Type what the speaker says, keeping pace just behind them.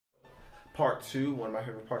Part two, one of my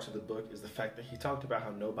favorite parts of the book, is the fact that he talked about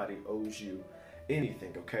how nobody owes you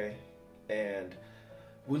anything, okay? And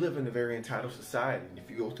we live in a very entitled society. And if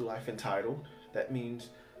you go through life entitled, that means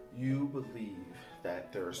you believe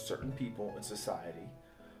that there are certain people in society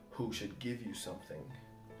who should give you something.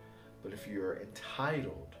 But if you're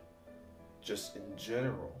entitled, just in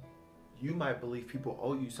general, you might believe people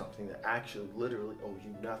owe you something that actually literally owe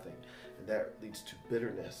you nothing. And that leads to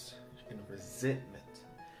bitterness and resentment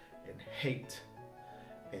and hate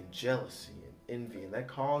and jealousy and envy. And that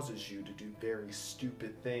causes you to do very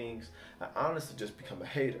stupid things and honestly just become a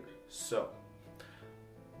hater. So,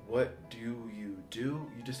 what do? You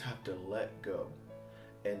just have to let go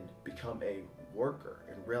and become a worker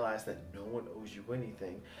and realize that no one owes you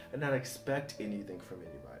anything and not expect anything from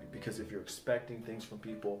anybody. Because if you're expecting things from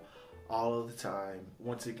people all of the time,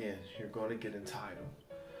 once again, you're going to get entitled.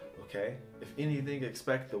 Okay? If anything,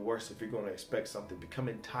 expect the worst. If you're going to expect something, become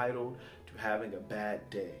entitled to having a bad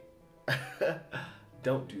day.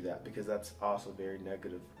 Don't do that, because that's also very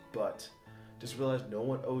negative. But just realize no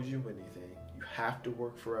one owes you anything. You have to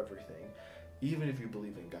work for everything. Even if you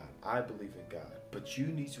believe in God. I believe in God. But you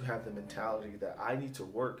need to have the mentality that I need to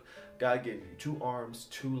work. God gave you 2 arms,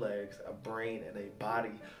 2 legs, a brain, and a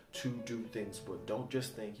body to do things with. Don't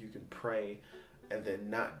just think you can pray and then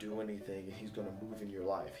not do anything and he's going to move in your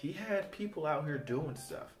life. He had people out here doing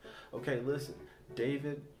stuff. Okay, listen.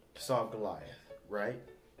 David saw Goliath, right?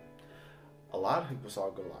 A lot of people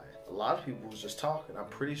saw Goliath. A lot of people was just talking. I'm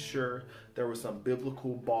pretty sure there was some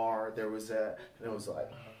biblical bar. There was that, and it was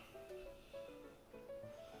like,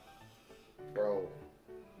 bro,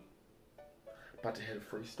 about to hit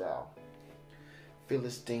a freestyle.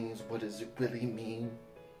 Philistines, what does it really mean?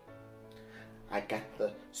 I got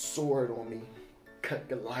the sword on me, cut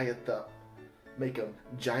Goliath up, make him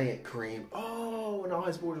giant cream. Oh, and all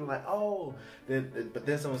his boys were like, oh. But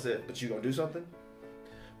then someone said, but you gonna do something?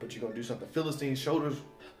 But you gonna do something? Philistines,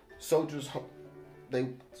 soldiers, they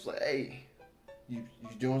was like, hey, you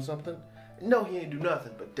doing something? No, he ain't do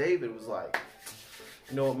nothing. But David was like,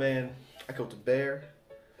 you know what, man? I killed a bear.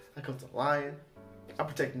 I killed a lion. I'm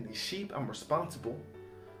protecting these sheep. I'm responsible.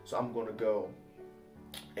 So I'm going to go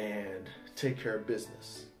and take care of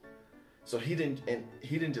business. So he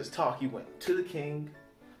didn't just talk. He went to the king.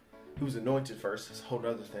 He was anointed first. It's a whole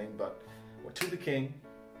other thing. But went to the king.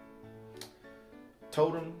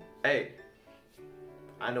 Told him, hey,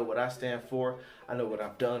 I know what I stand for. I know what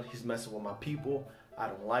I've done. He's messing with my people. I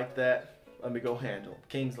don't like that. Let me go handle him.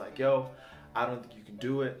 King's like, yo, I don't think you can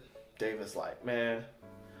do it. David's like, man,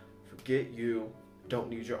 forget you. Don't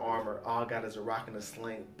need your armor. All I got is a rock and a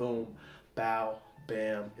sling. Boom, bow,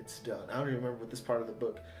 bam, it's done. I don't even remember what this part of the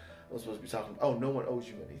book I was supposed to be talking about. Oh, no one owes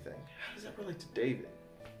you anything. How does that relate to David?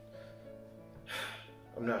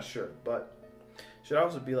 I'm not sure, but should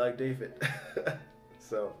also be like David.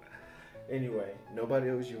 So, anyway, nobody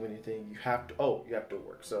owes you anything. You have to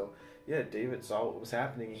work. So, yeah, David saw what was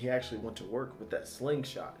happening, and he actually went to work with that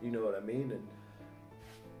slingshot. You know what I mean? And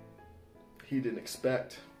he didn't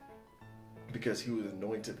expect, because he was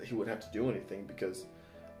anointed, that he wouldn't have to do anything, because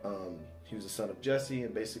he was the son of Jesse,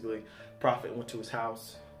 and basically prophet went to his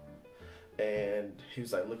house and he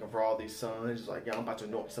was like looking for all these sons. He's like, yeah, I'm about to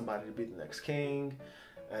anoint somebody to be the next king.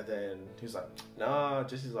 And then he was like, nah.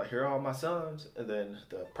 Jesse's like, here are all my sons. And then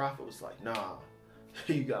the prophet was like, nah,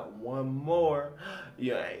 you got one more.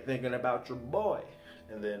 You ain't thinking about your boy.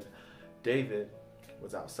 And then David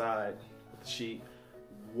was outside with the sheep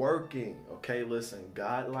working. Okay, listen,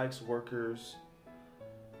 God likes workers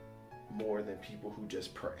more than people who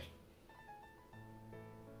just pray.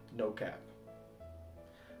 No cap.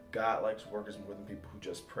 God likes workers more than people who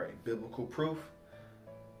just pray. Biblical proof?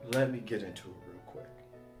 Let me get into it real quick.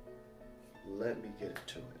 Let me get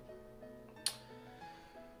into it.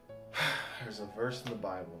 There's a verse in the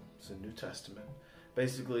Bible. It's in the New Testament.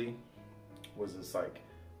 Basically, was this like,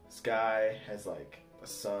 this guy has like a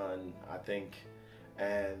son, I think,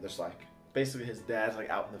 and there's like, basically his dad's like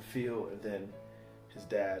out in the field, and then his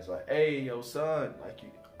dad's like, hey, yo, son, like,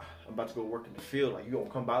 I'm about to go work in the field. Like, you gonna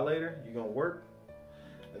come by later? You gonna work?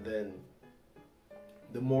 And then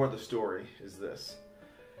the more of the story is this.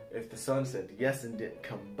 If the son said yes and didn't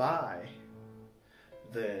come by,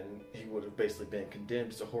 then he would have basically been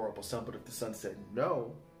condemned as a horrible son. But if the son said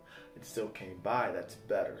no and still came by, that's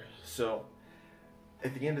better. So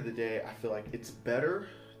at the end of the day, I feel like it's better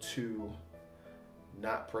to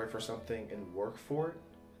not pray for something and work for it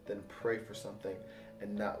than pray for something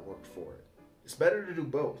and not work for it. It's better to do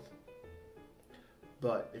both.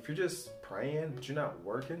 But if you're just praying but you're not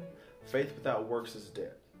working, faith without works is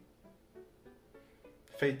dead.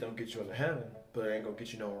 Faith don't get you into heaven, but it ain't gonna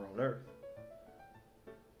get you nowhere on earth.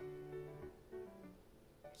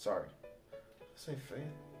 Sorry. Say faith.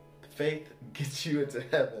 Faith gets you into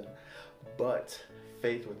heaven, but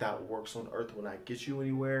faith without works on earth will not get you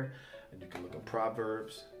anywhere. And you can look in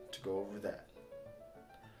Proverbs to go over that.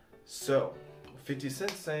 So, 50 Cent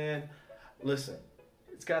saying, listen,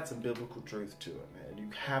 it's got some biblical truth to it, man. You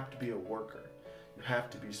have to be a worker. You have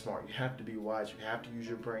to be smart. You have to be wise. You have to use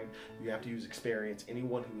your brain. You have to use experience.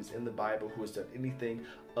 Anyone who is in the Bible who has done anything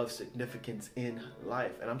of significance in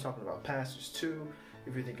life. And I'm talking about pastors too.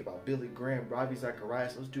 If you think about Billy Graham, Ravi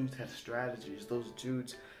Zacharias, those dudes had strategies. Those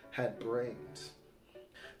dudes had brains.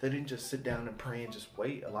 They didn't just sit down and pray and just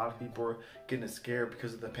wait. A lot of people are getting scared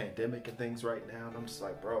because of the pandemic and things right now. And I'm just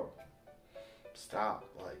like, bro, stop.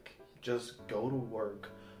 Like, just go to work.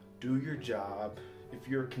 Do your job. If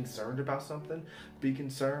you're concerned about something, be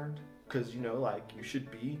concerned. Because, you know, like, you should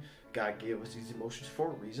be. God gave us these emotions for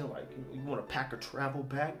a reason. Like, you want to pack a travel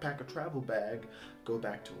bag, go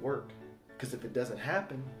back to work. Because if it doesn't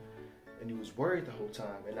happen, and you was worried the whole time,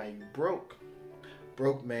 and now you broke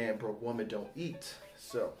man, broke woman don't eat.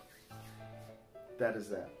 So, that is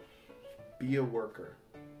that. Be a worker.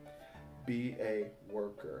 Be a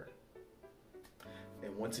worker.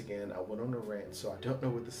 And once again, I went on a rant, so I don't know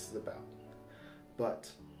what this is about. But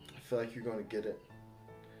I feel like you're going to get it.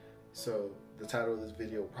 So, the title of this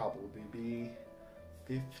video will probably be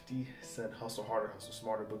 50 Cent Hustle Harder, Hustle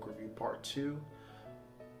Smarter Book Review Part 2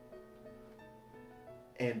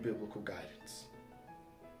 and Biblical Guidance.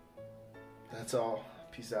 That's all.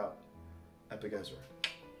 Peace out. Epic Ezra.